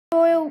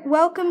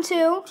Welcome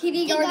to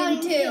TD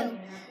Garden 2.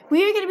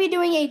 We are going to be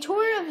doing a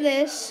tour of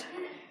this.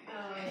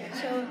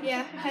 So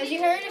yeah, as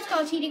you heard, it's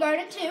called TD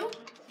Garden 2.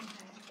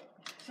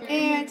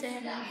 And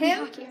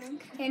him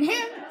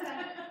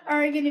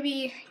are going to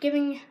be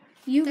giving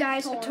you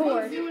guys a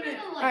tour.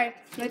 Alright,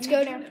 let's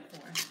go down.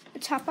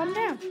 Let's hop on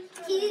down.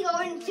 TD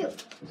Garden 2.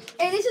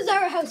 And this is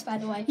our house, by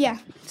the way. Yeah,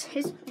 it's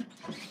his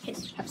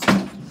house.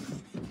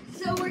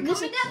 So we're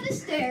coming down the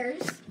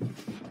stairs.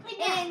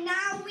 And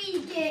now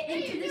we get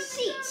into the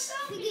seats.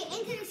 We get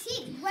into the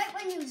seats right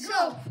when you go.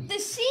 So the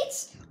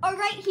seats are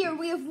right here.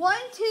 We have 1,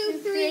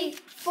 2, 3,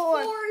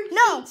 4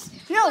 seats.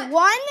 No,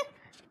 1,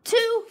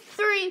 2,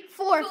 3,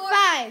 4,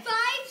 5. 5,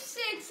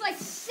 6, like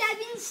 7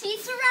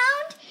 seats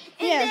around.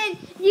 And then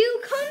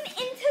you come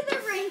into the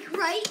rink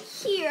right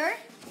here.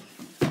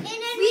 And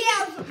then we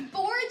have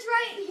boards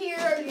right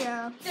here.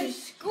 Yeah. The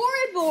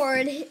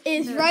scoreboard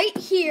is right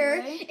here.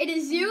 Right. It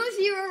is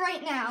 0-0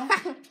 right now.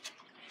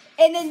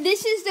 And then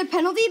this is the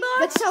penalty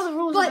box. Let's tell the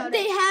rules about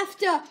they it. have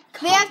to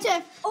come They have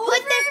to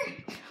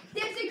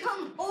They have to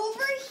come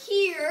over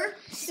here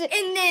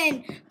and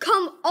then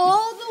come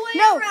all the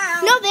way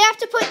around. No, they have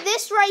to put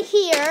this right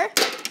here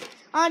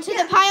onto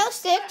the pile of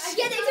sticks.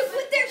 Yeah, they have to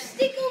put their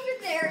stick over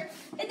there,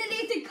 and then they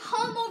have to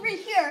come over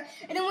here.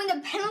 And then when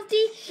the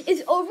penalty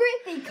is over,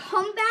 they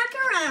come back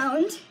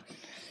around,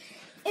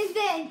 and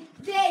then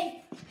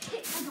they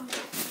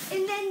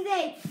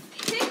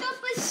pick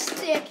up a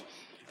stick,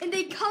 and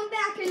they come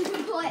back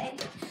into play.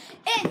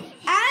 And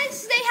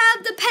as they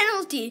have the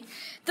penalty,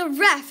 the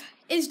ref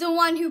is the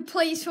one who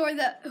plays for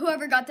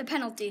whoever got the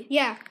penalty.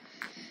 Yeah.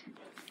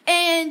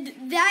 And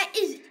that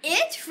is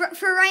it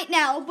for right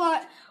now,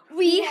 but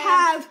we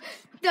have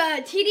the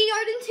TD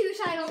Garden 2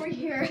 sign over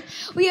here.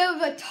 We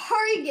have a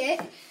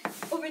Target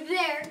over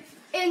there.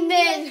 And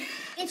then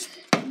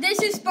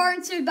this is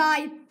sponsored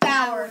by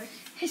Bauer.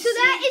 So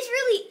that is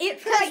really it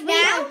for right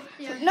now.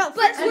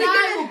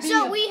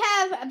 We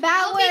have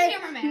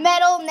Bauer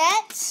metal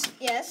nets.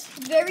 Yes,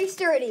 very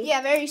sturdy.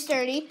 Yeah, very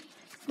sturdy.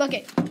 Look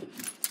it.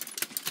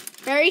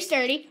 Very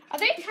sturdy. Are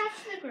they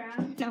attached to the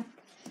ground? No.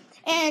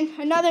 And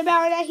another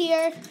Bauer net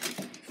here.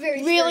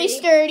 Really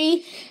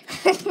sturdy.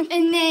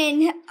 And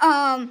then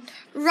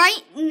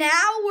right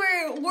now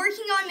we're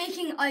working on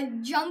making a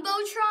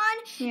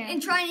jumbotron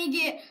and trying to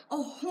get a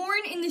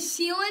horn in the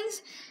ceiling,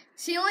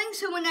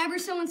 so whenever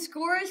someone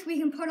scores, we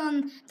can put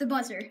on the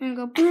buzzer. And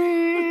go.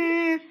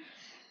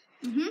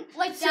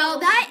 Like So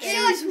that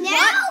is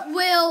what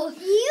will.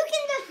 You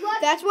can just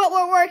watch. That's what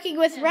we're working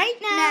with right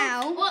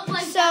now. What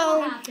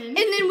So- will happen? And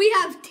then we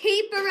have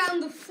tape around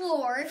the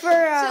floor,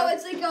 so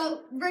it's like a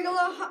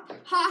regular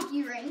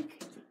hockey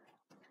rink.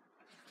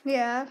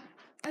 Yeah.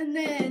 And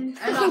then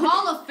And the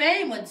Hall of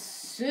Fame would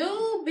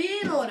soon be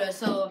in order,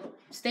 so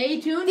stay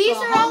tuned These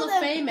for are Hall all of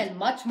Fame and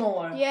much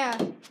more. Yeah.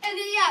 And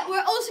then,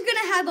 we're also going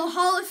to have a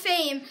Hall of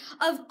Fame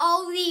of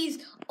all these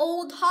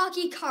old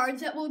hockey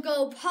cards that will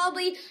go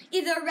probably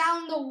either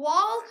around the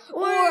wall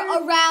or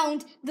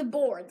around the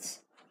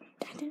boards.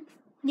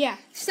 Yeah.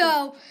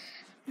 So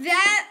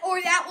that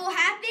will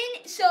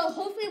happen. So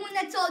hopefully when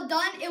that's all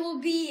done, it will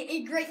be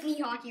a great knee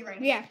hockey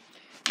rink. Yeah.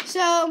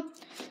 So,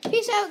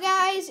 peace out,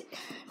 guys.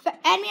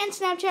 Add me on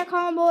Snapchat,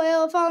 Colin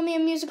Boyle. Follow me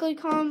on Musically,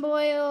 Colin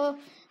Boyle.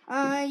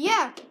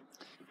 Yeah.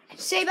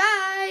 Say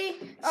bye.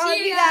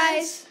 See you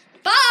guys.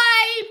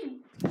 Bye.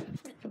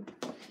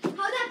 How'd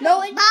that go?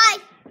 No, bye.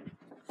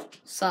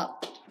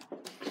 Sup?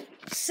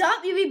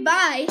 Sup? You be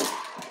bye.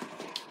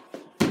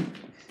 Colin,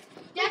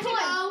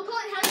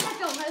 how does that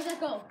go? How does that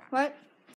go? What?